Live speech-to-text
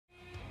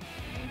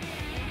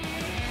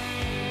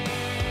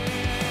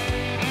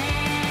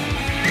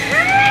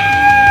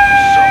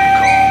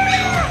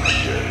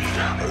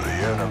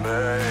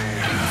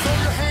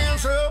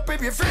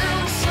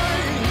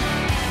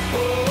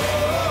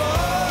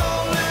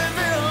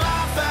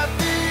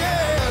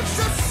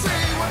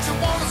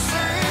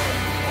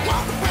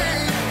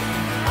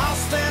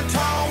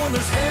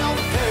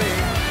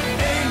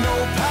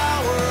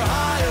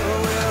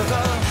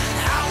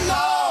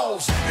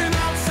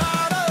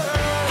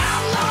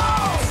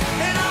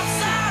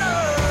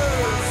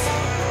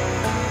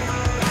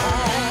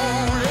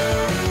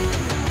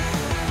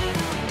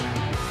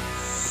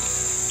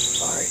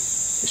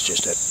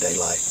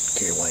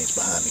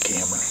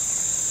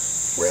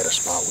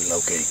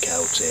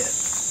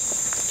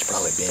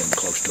been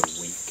close to a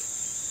week.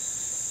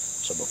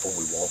 So before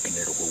we walk in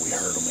there to where we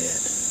heard them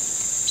at,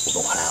 we're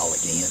going to howl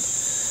again.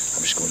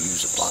 I'm just going to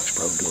use the Fox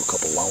Pro to do a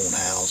couple lone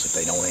howls. If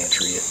they don't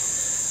answer it,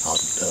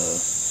 I'll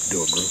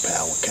do a group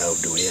howl with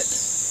Coyote duet.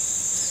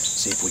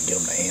 See if we can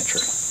get them to answer,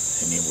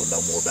 and then we'll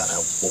know more about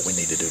what we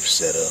need to do to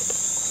set up.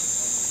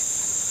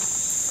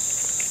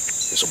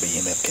 This will be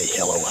MFK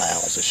Hello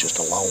Howls. It's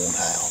just a lone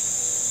howl.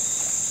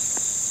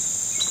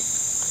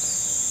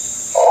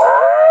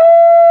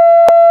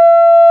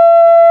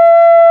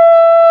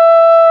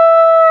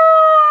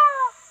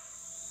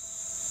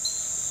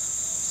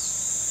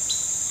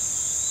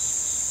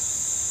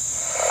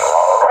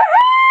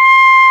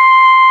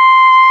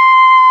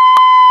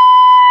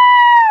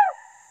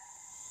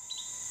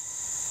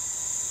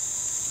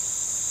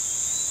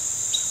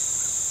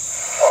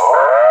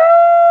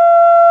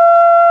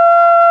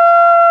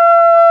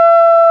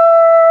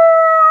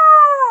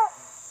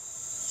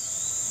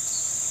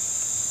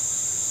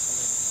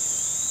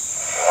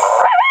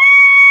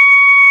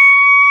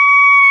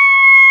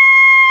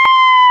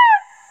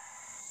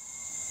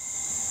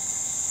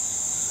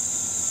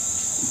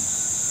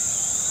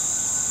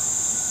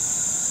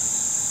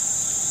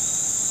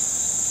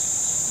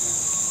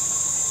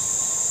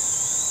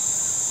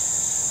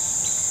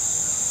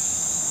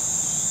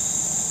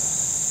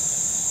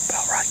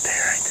 About right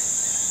there, ain't it?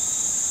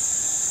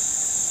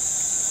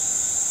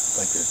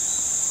 I think there's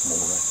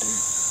more right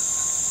there.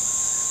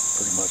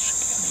 Pretty much,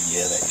 I mean,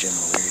 yeah, that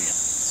general area.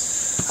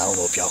 I don't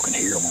know if y'all can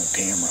hear them on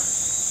camera.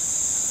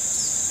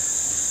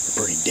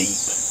 They're pretty deep.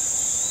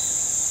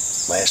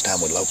 Last time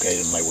we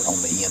located them, they were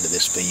on the end of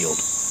this field.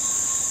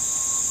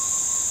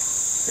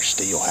 They're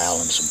still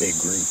howling. It's a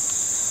big group.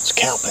 It's a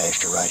cow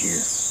pasture right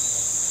here.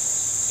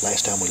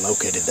 Last time we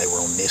located, they were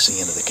on this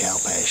end of the cow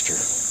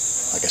pasture.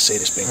 Like I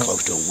said, it's been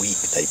close to a week.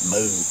 They've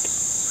moved.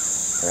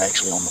 They're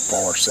actually on the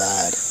far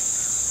side,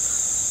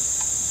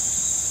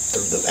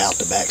 out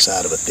the back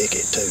side of a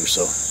thicket too.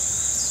 So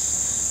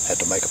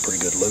have to make a pretty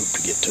good loop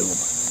to get to them.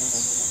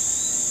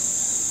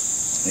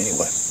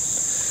 Anyway,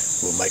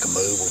 we'll make a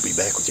move. We'll be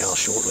back with y'all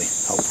shortly.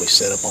 Hopefully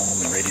set up on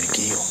them and ready to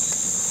kill.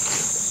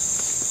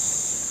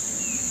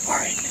 All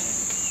right.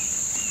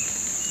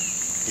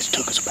 This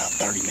took us about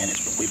 30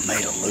 minutes, but we've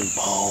made a loop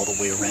all the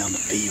way around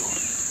the field.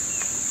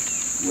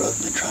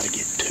 Rather than try to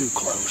get too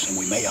close, and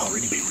we may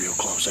already be real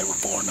close. They were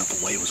far enough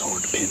away, it was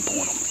hard to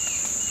pinpoint them.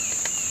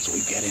 So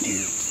we've got in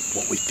here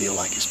what we feel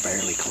like is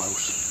fairly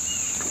close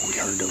to where we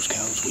heard those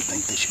cows. We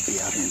think they should be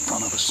out here in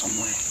front of us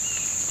somewhere.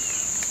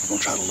 We're going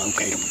to try to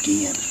locate them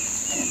again,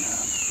 and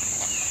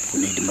if we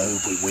need to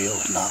move, we will.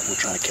 If not, we'll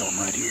try to kill them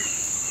right here.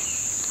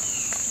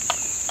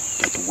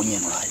 Got the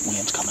wind right.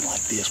 Wind's coming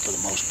like this for the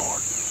most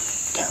part.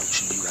 Coyote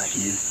should be right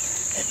here.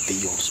 That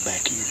field's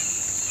back here.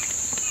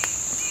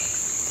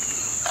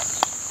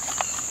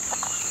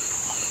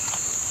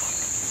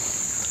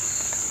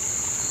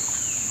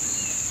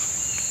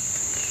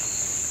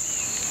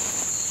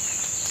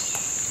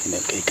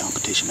 MFK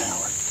competition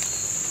hour.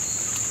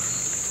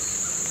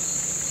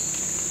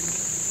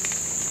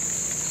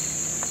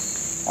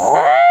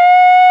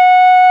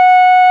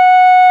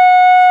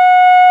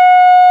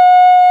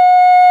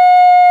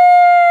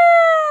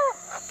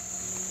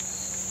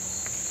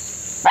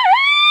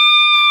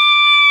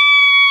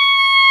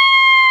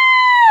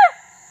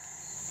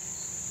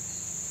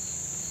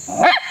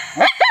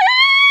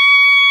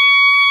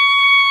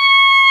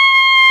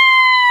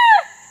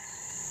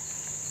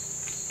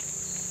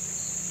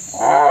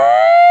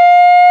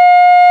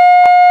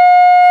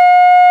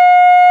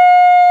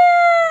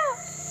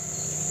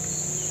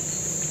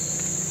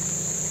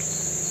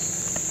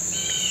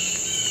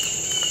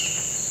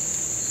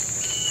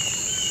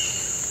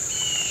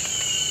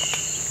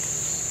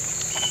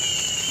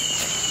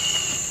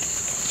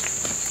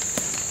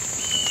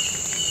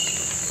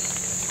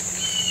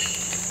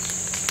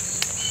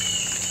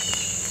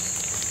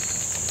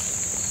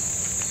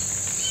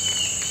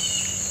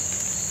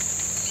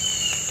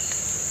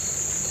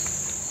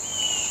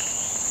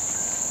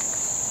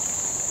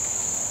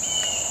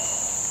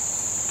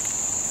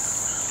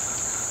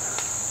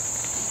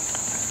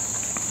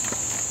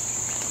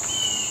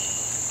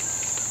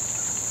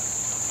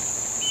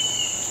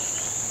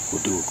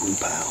 We'll do a group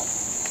howl.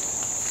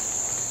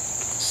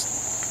 It's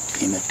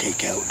MFK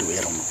Coyote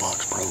duet on the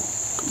Fox Pro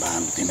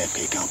combined with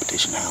MFK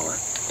competition howler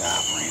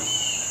diaphragm.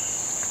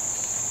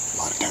 A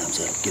lot of times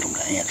that'll get them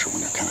to answer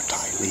when they're kind of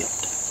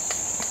tight-lipped.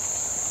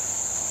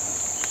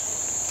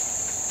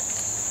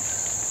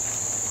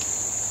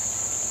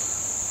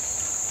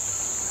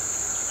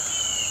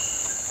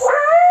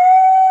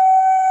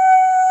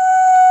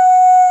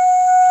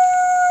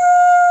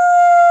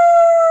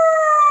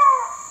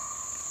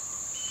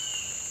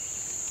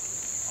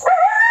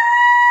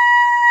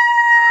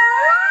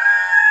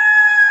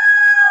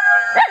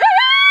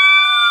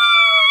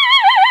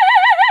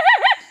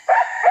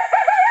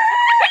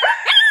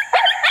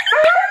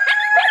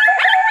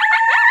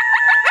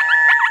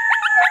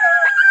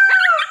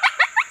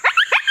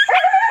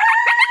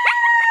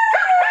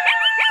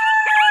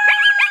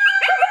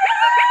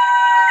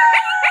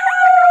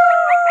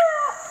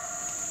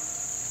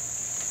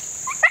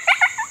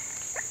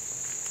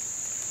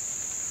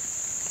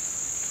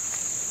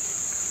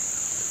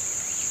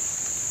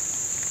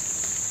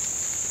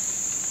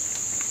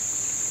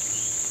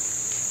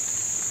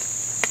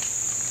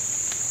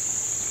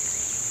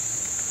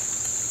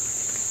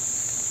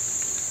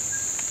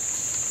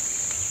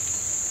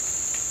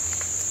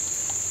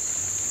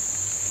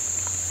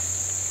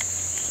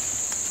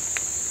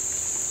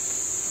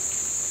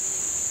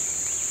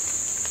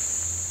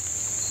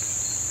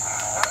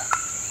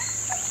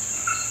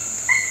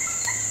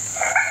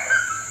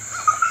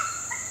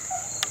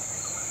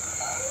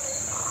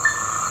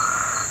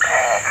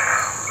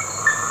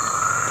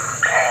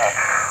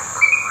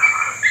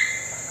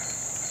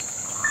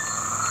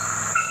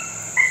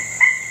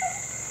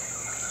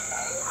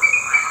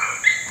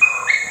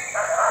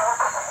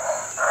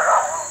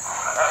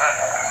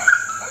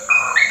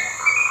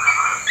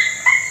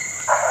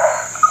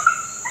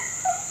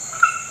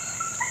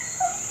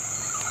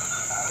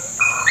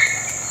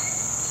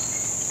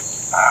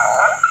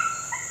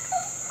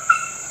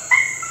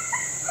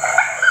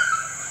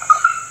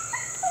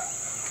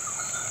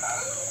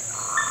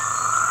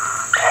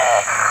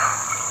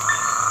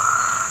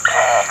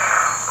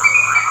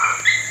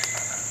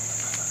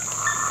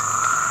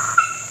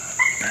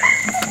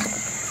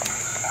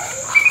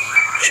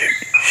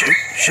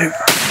 Shoot.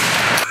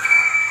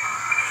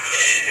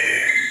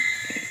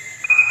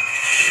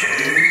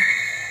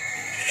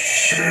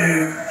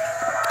 Shoot.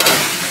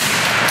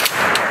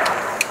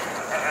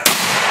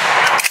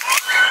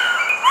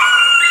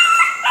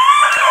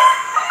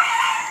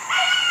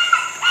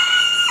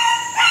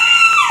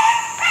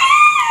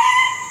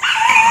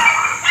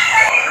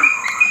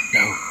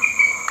 No.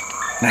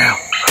 Now.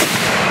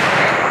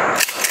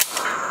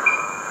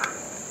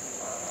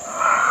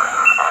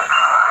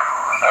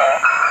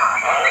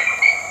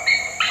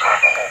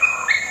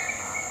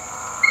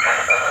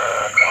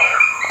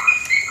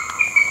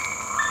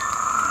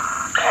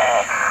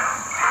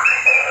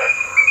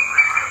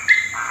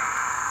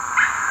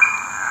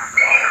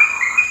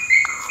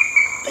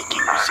 They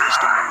can't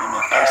resist them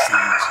MFK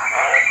sounds.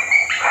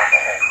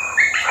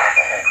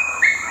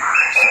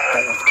 It's the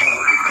fourth call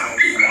we've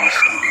called in on this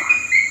stand.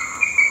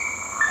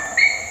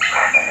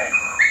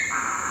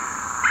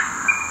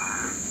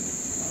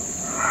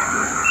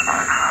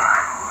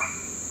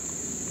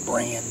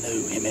 Brand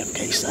new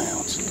MFK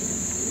sounds.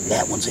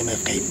 That one's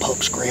MFK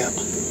pup scrap.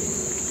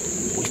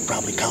 We've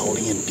probably called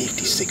in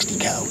 50, 60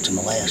 coyotes in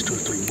the last 2 or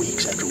 3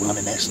 weeks after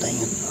running that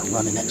stand, or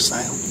running that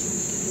sound.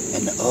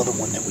 And the other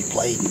one that we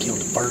played and killed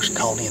the first,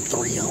 called in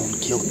 3 on,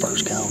 killed the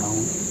first coyote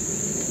on,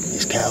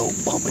 is Coyote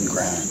Bump and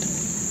Grind.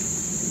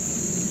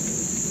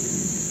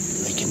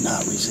 They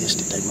cannot resist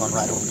it. They run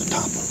right over the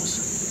top of us.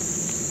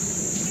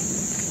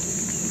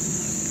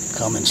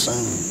 Coming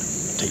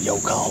soon to your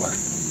collar,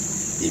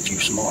 if you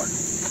smart.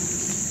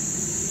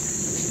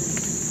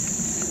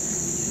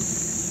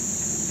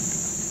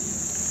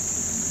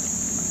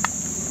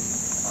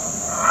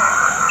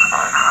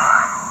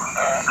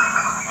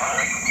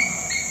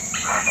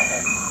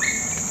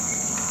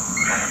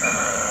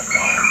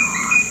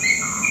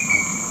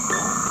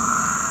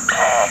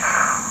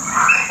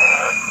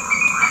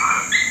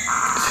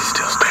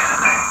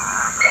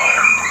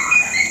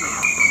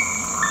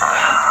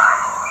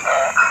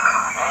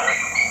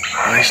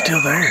 He's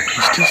still there.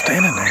 He's still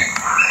standing there.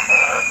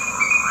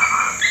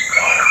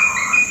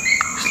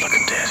 He's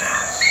looking dead at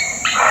us.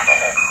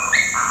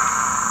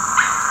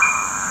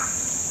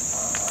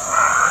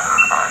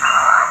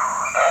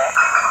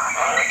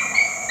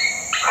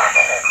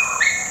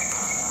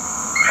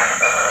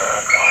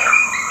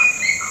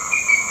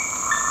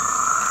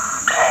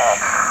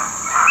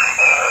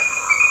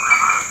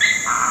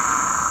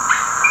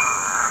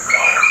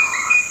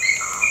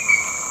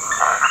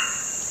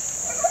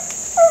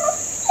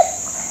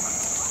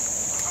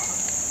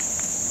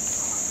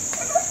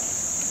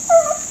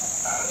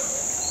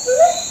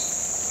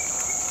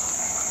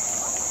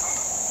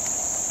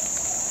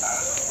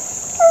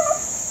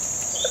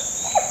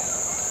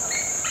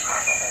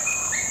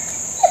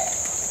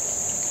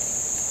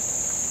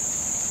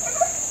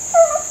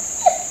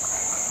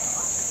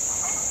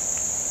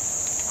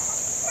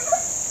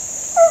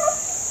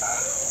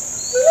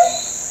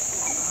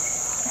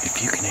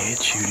 If you can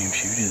head shoot him.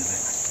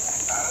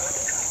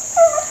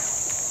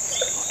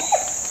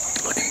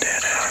 Looking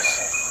dead at us.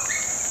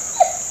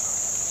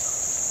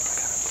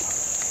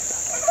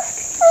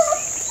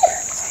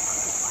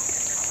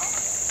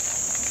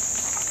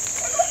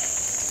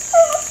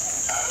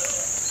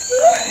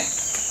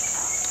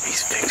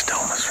 He's fixed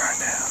on us right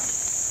now.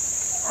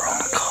 We're on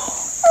the call.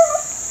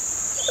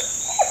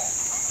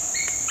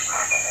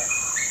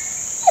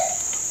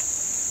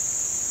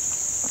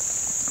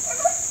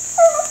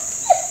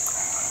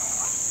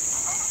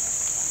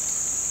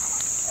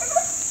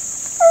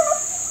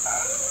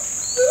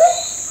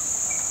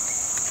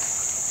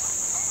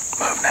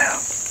 Move now.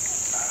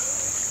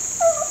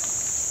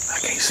 I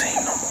can't see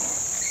him no more.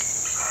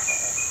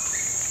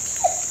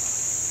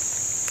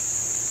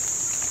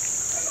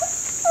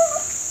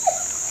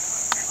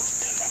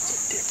 That's a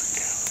different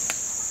cow.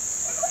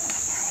 When I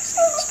finally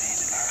seen him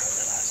standing there, I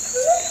realized that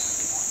was a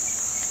different one.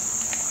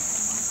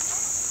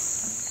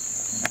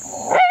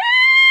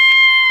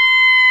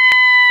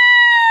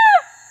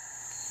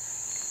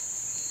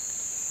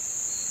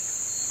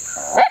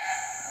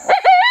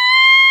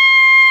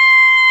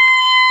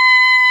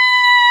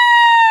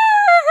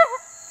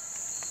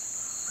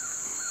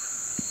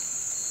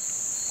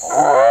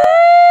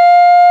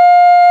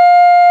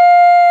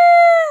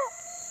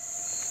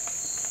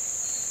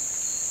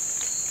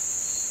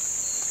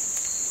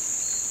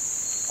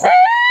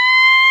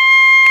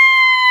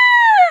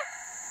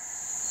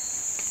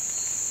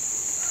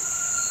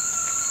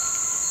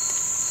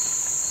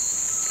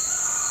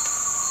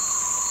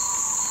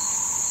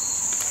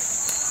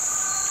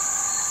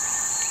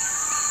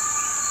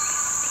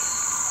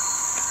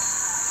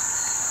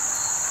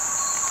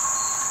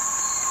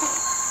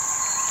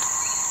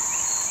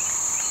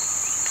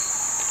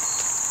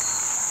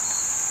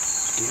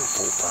 Still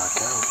 4 or 5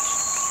 coyotes.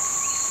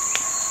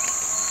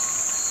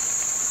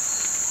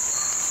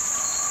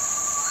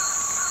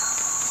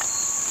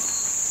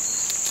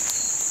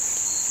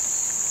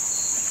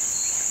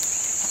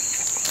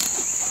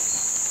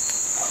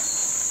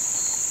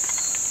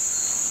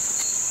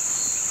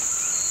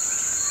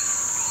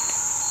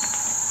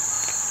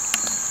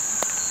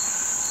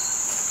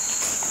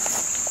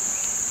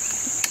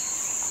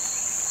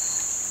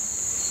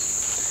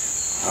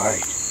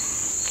 Alright.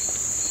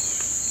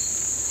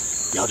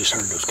 Y'all just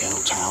heard those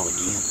coyotes howl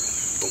again.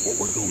 But what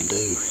we're going to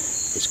do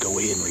is go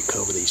ahead and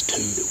recover these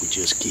 2 that we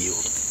just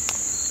killed.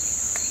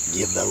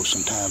 Give those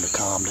some time to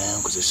calm down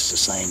because this is the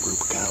same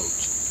group of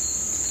coyotes.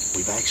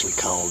 We've actually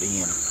called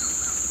in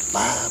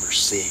 5 or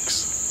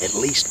 6, at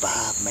least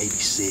 5, maybe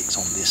 6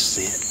 on this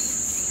set.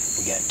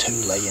 We got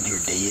 2 laying here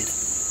dead.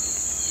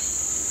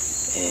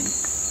 And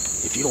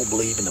if you don't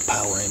believe in the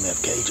power of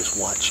MFK, just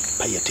watch,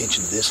 pay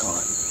attention to this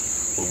hunt.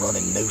 We're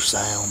running new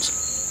sounds,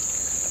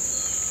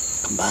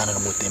 combining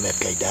them with the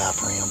MFK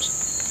diaphragms.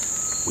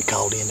 We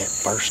called in that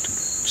first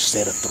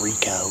set of 3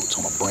 coyotes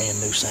on a brand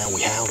new sound.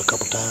 We howled a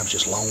couple times,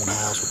 just lone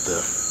howls with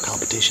the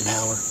competition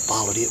howler.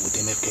 Followed it with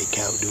the MFK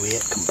coyote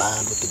duet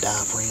combined with the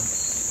diaphragm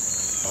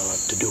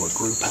to do a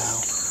group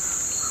howl.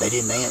 They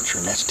didn't answer,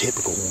 and that's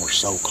typical when we're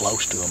so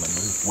close to them, and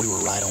we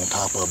were right on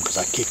top of them because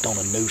I kicked on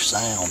a new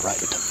sound right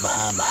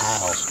behind the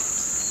howls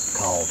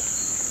called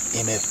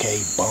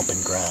MFK Bump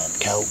and Grind,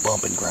 Coyote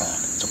Bump and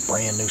Grind. It's a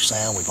brand new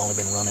sound. We've only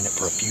been running it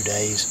for a few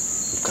days.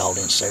 We've called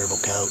in several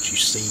coyotes. You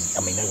see,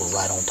 I mean, they were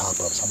right on top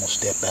of us. I'm going to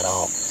step that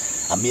off.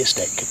 I missed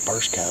that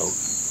first coyote,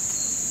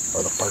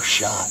 or the first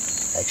shot.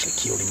 Actually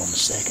killed him on the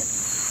second.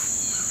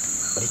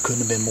 But he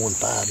couldn't have been more than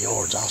 5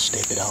 yards. I'll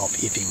step it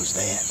off if he was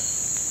that.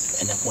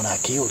 And then when I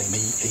killed him,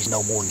 he's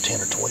no more than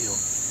 10 or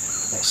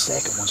 12. That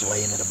second one's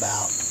laying at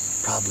about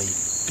probably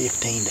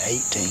 15 to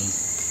 18.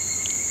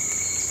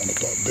 And at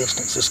that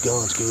distance, this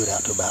gun's good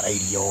out to about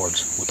 80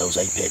 yards with those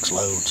Apex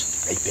loads.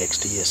 Apex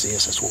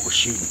TSS, that's what we're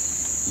shooting.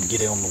 You can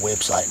get it on the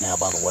website now,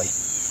 by the way,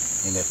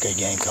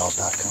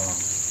 mfkgamecalls.com.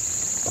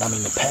 But I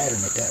mean, the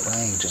pattern at that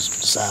range is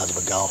the size of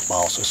a golf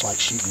ball, so it's like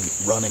shooting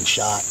running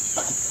shot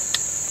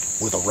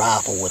with a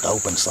rifle with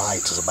open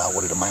sights is about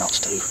what it amounts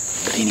to.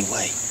 But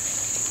anyway,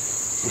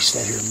 we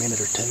sat here a minute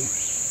or 2,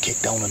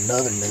 kicked on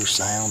another new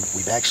sound.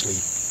 We've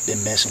actually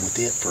been messing with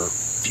it for a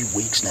few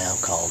weeks now,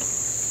 called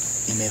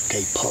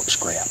MFK Pup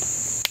Scrap.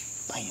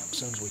 Bam, as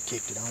soon as we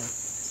kicked it on,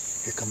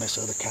 here come this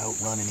other coyote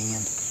running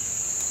in.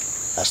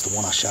 That's the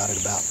one I shot at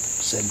about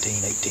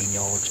 17, 18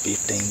 yards,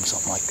 15,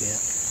 something like that.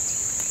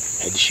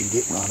 Had to shoot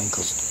it running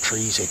because the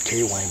trees had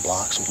carry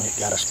blocks, so when it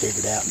got us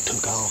figured out and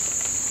took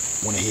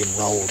off, went ahead and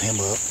rolled him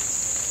up.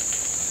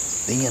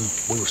 Then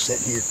we were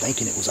sitting here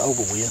thinking it was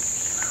over with.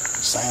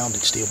 The sound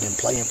had still been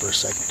playing for a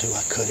second or 2.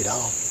 I cut it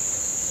off.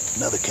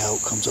 Another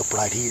coyote comes up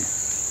right here.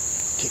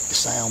 Kicked the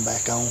sound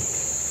back on.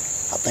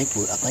 I think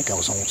I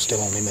was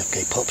still on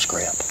MFK Pup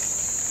Scrap.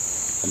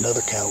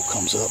 Another coyote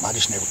comes up. I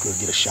just never could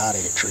get a shot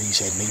at it. Trees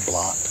had me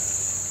blocked.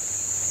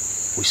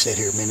 We sat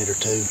here a minute or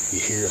 2. You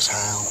hear us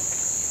howl.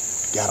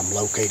 Got them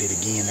located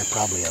again. They're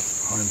probably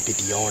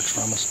 150 yards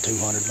from us,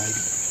 200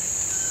 maybe.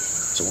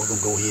 So we're going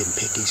to go ahead and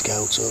pick these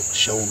coyotes up,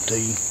 show them to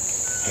you.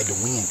 Had the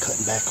wind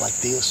cutting back like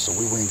this, so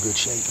we were in good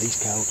shape. These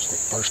coyotes that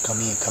first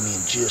come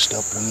in just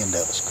upwind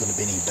of us. Couldn't have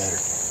been any better.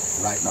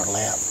 Right in our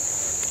lap.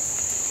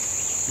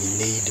 You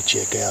need to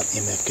check out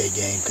MFK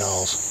Game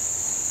Calls.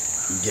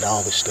 You can get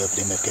all this stuff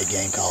at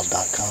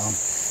mfkgamecalls.com.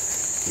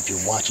 If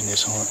you're watching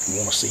this hunt and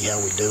want to see how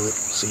we do it,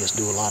 see us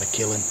do a lot of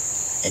killing,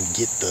 and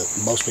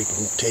most people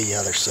won't tell you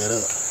how they're set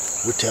up.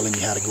 We're telling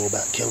you how to go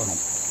about killing them.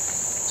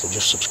 So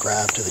just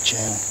subscribe to the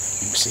channel.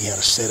 You can see how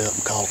to set up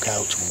and call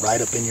coyotes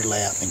right up in your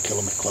lap and kill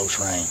them at close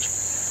range.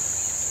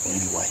 Well,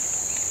 anyway,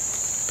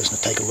 let's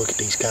take a look at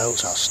these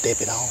coyotes. I'll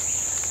step it off,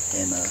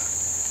 and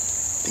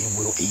then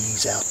we'll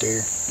ease out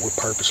there. We're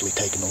purposely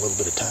taking a little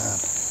bit of time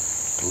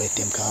to let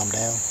them calm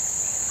down.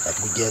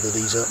 After we gather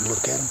these up and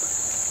look at them,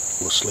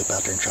 we'll slip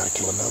out there and try to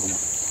kill another one.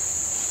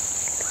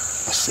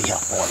 Let's see how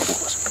far it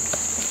was.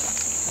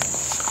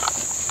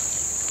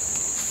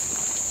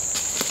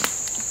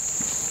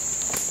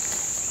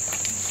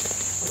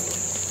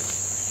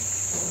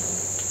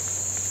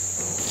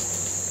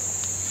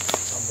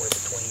 Somewhere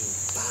between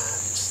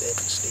 5 and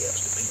 7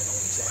 steps, depending on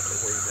exactly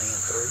where he ran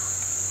through.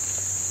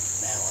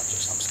 Now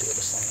I'm still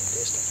the same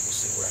distance. We'll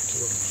see where I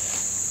killed him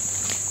at.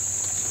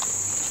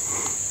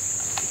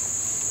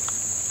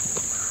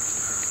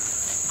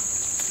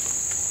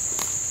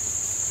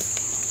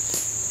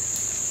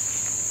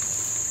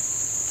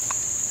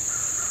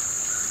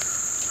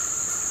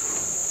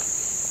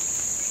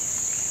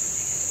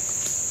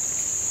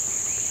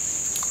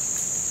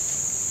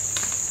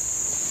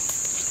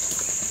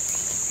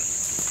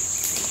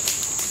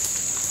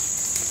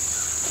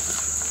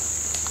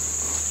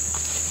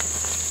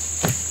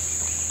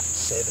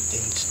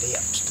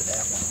 Steps to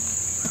that one.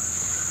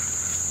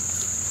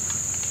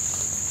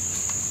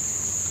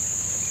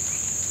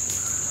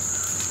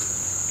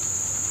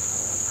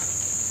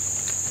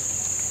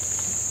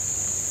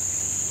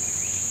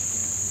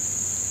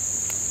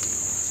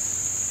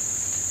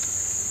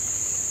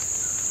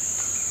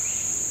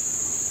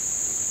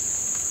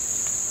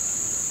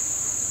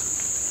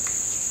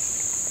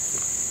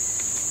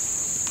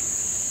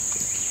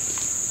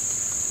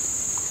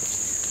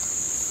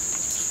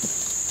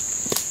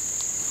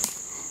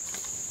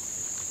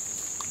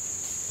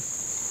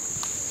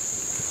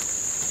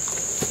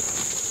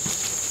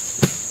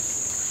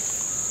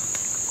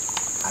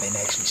 I didn't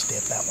actually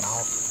step that one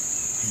off.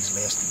 He's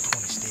less than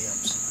 20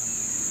 steps.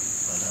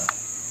 But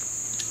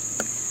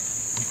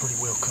we pretty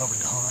well covered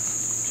the hunt.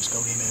 Just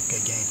go to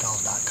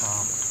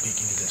mfkgamecalls.com to pick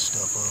any of this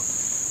stuff up.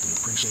 We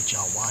appreciate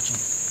y'all watching.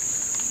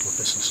 We're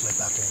fixing to slip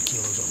out there and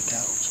kill those other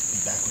cows. Be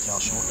back with y'all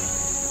shortly.